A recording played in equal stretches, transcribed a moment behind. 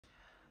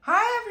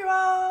Hi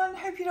everyone,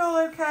 hope you're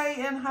all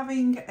okay and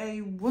having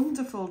a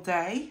wonderful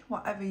day,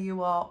 whatever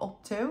you are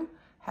up to.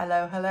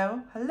 Hello,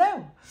 hello,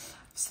 hello.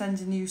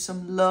 Sending you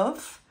some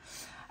love.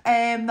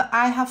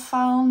 I have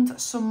found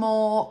some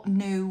more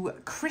new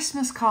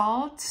Christmas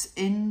cards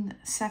in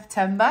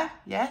September.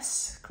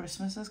 Yes,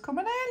 Christmas is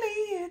coming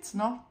early, it's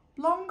not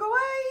long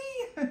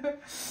away.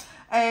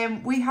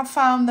 We have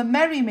found the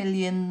Merry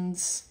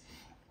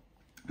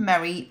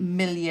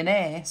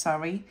Millionaire,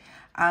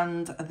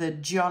 and the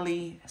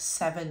Jolly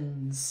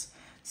Sevens.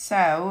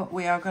 So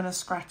we are going to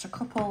scratch a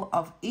couple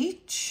of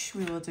each.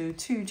 We will do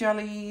 2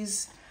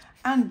 Jollies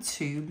and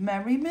 2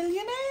 Merry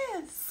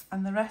Millionaires,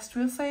 and the rest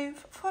we'll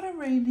save for a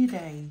rainy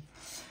day.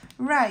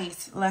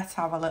 Right, let's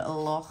have a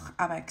little look.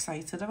 I'm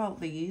excited about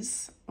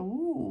these.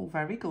 Oh,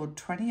 very good,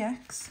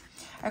 20x.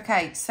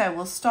 Okay, so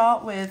we'll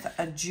start with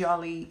a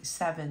Jolly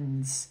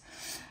Sevens.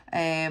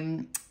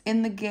 In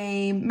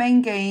the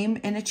main game,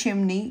 in a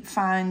chimney,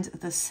 find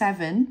the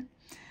 7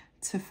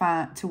 to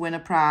win a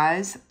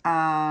prize,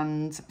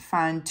 and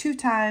find 2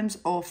 times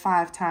or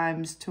 5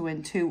 times to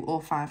win 2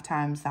 or 5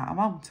 times that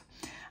amount.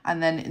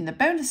 And then in the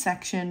bonus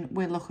section,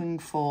 we're looking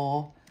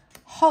for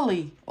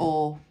holly,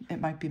 or it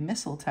might be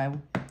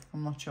mistletoe,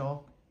 I'm not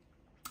sure.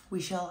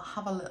 We shall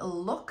have a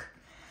little look.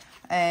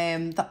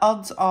 The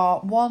odds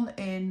are 1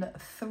 in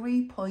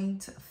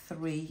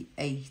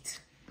 3.38.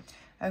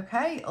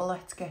 Okay,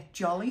 let's get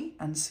jolly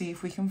and see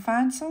if we can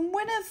find some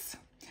winners.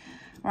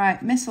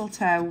 Right,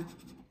 mistletoe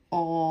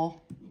or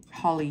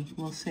holly,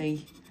 we'll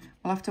see.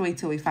 We'll have to wait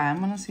till we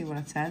find one and see what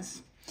it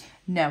says.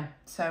 No,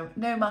 so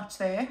no match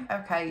there.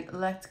 Okay,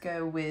 let's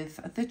go with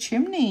the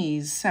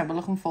chimneys. So we're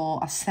looking for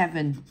a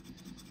 7.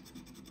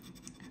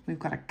 We've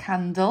got a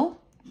candle,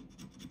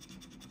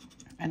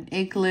 an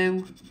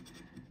igloo,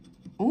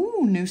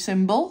 ooh, new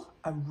symbol,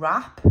 a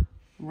wrap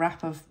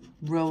of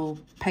roll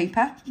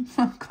paper,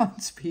 I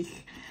can't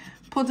speak,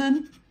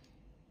 pudding,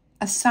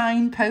 a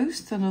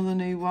signpost, another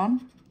new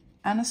one,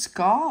 and a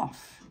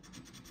scarf.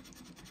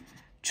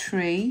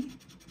 Tree,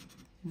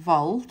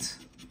 vault,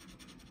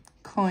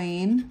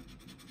 coin,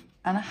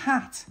 and a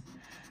hat.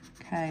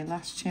 Okay,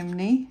 last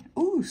chimney.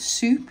 Ooh,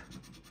 soup,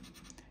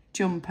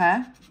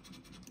 jumper,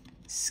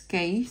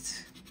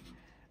 skate,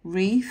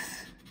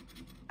 wreath,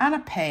 and a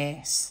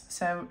purse.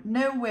 So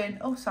no win.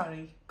 Oh,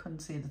 sorry,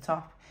 couldn't see the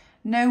top.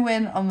 No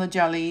win on the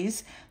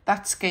jollies.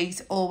 That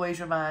skate always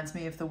reminds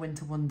me of the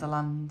Winter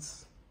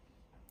Wonderlands.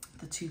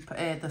 The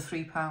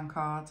 £3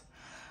 card.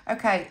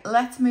 Okay,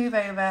 let's move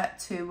over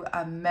to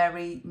a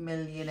Merry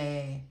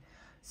Millionaire.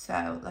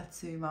 So let's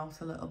zoom out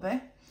a little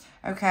bit.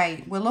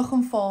 Okay, we're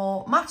looking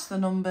for match the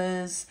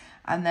numbers,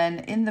 and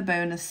then in the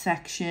bonus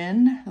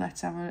section,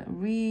 let's have a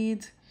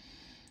read.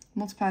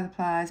 Multiply the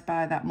prize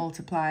by that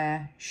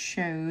multiplier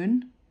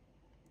shown.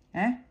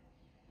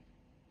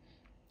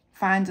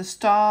 Find a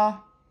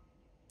star.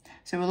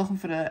 So we're looking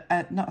for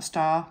not a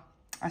star,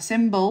 a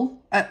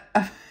symbol, a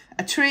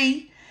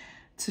tree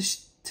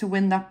to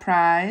win that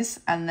prize,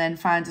 and then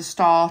find a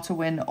star to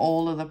win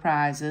all of the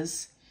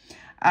prizes.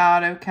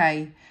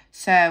 Okay,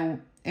 so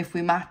if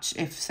we match,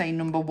 if say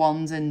number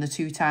 1's in the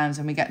 2 times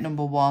and we get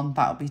number 1,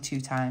 that'll be 2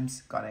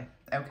 times. Got it.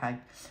 Okay,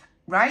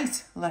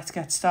 right, let's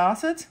get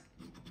started.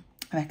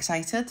 I'm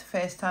excited,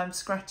 first time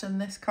scratching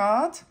this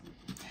card.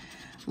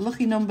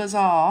 Lucky numbers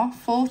are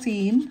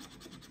 14,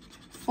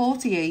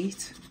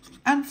 48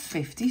 and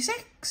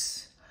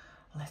 56.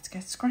 Let's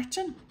get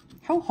scratching.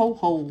 Ho, ho,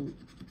 ho.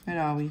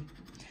 Where are we?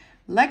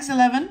 Legs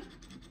 11,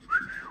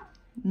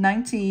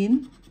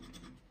 19,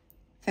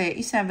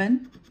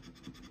 37,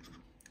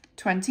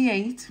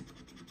 28,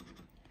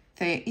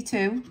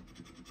 32,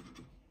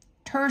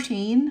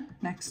 13,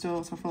 next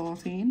door to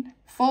 14,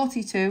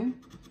 42.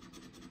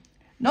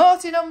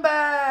 Naughty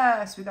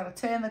number! So we've got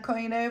to turn the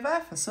coin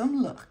over for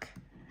some luck.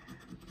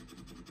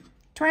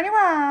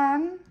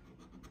 21,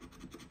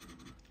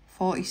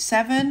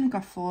 47, we've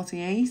got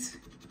 48,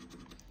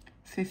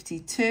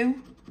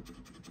 52,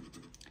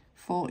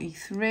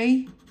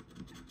 43,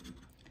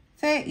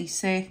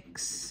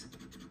 36,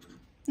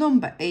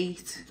 number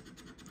 8,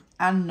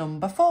 and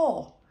number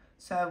 4.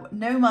 So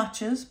no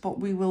matches, but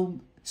we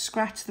will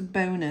scratch the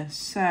bonus.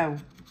 So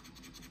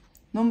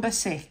number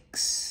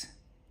 6.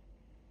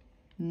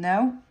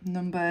 No.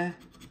 Number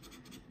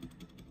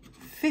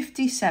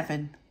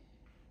 57.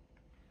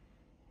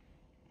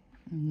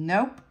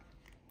 Nope.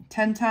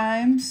 10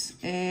 times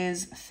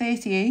is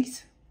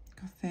 38.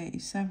 Got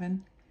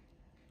 37.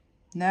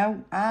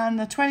 No. And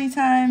the 20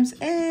 times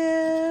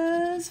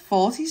is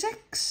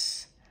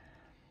 46.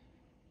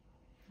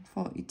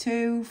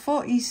 42,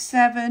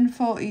 47,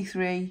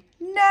 43.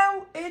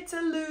 No, it's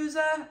a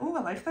loser. Oh,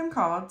 I like them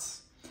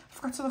cards. I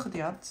forgot to look at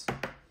the odds.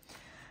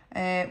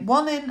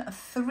 1 in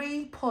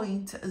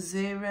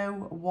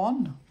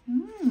 3.01.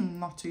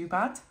 Not too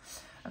bad.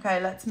 Okay,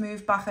 let's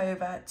move back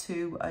over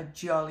to a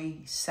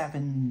Jolly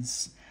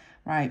Sevens.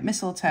 Right,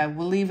 mistletoe,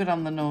 we'll leave it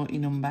on the naughty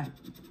number.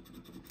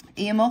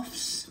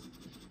 Earmuffs,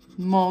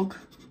 mug,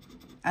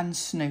 and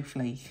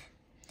snowflake.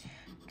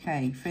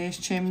 Okay,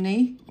 first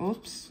chimney,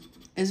 oops,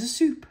 is a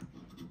soup.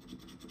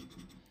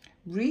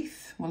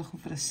 wreath. We're looking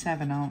for the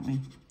 7, aren't we?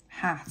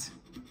 Hat.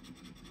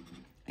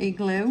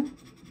 Igloo.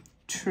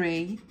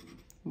 Tree.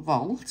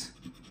 Vault.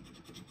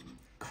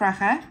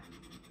 Cracker.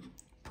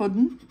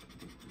 Pudding.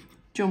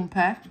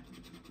 Jumper.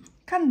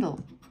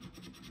 Candle.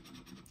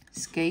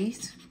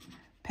 Skate.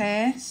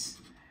 Purse.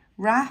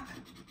 Wrap.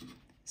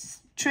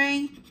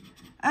 Tree.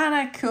 And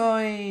a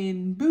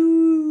coin.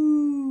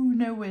 Boo!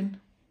 No win.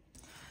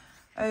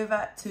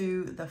 Over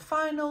to the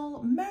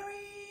final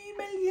Merry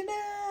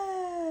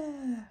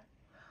Millionaire.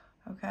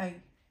 Okay.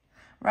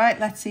 Right,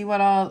 let's see what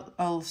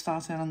I'll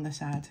start on this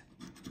side.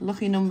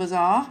 Lucky numbers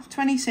are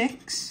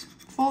 26,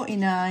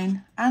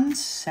 49 and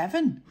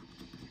 7.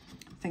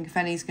 I think if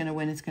any's going to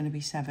win, it's going to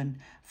be 7.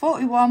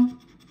 41,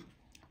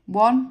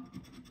 1,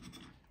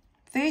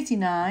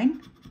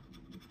 39,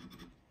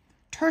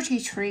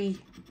 33,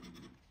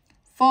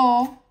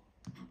 4,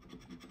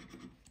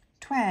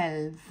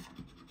 12,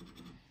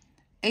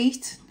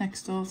 8,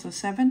 next door to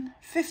 7,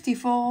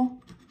 54,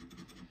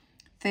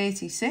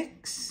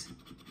 36,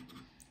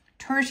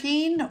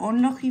 13,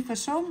 unlucky for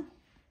some,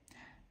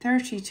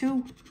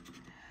 32,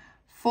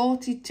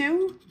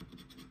 42,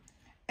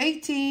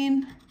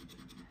 18,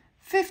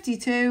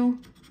 52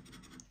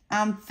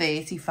 and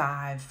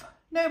 35.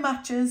 No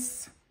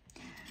matches.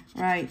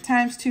 Right,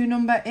 times 2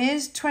 number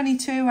is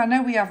 22. I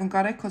know we haven't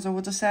got it because I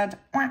would have said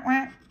whack,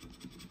 whack.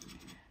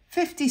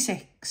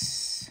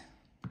 56,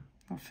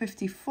 or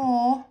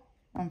 54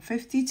 and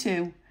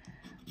 52,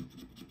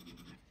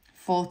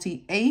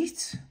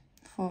 48,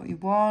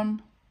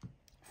 41,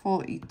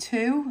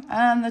 42,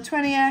 and the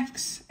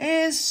 20x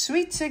is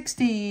sweet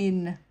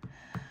 16.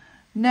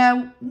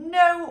 Now,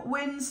 no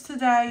wins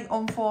today,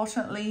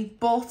 unfortunately,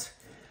 but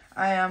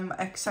I am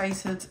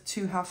excited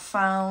to have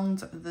found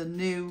the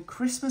new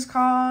Christmas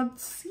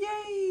cards.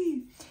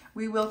 Yay!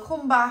 We will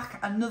come back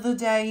another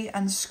day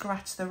and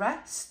scratch the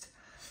rest.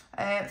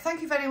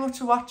 Thank you very much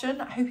for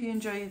watching. I hope you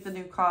enjoyed the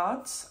new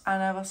cards,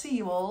 and I will see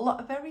you all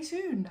very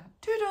soon.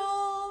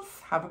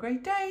 Toodles! Have a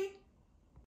great day.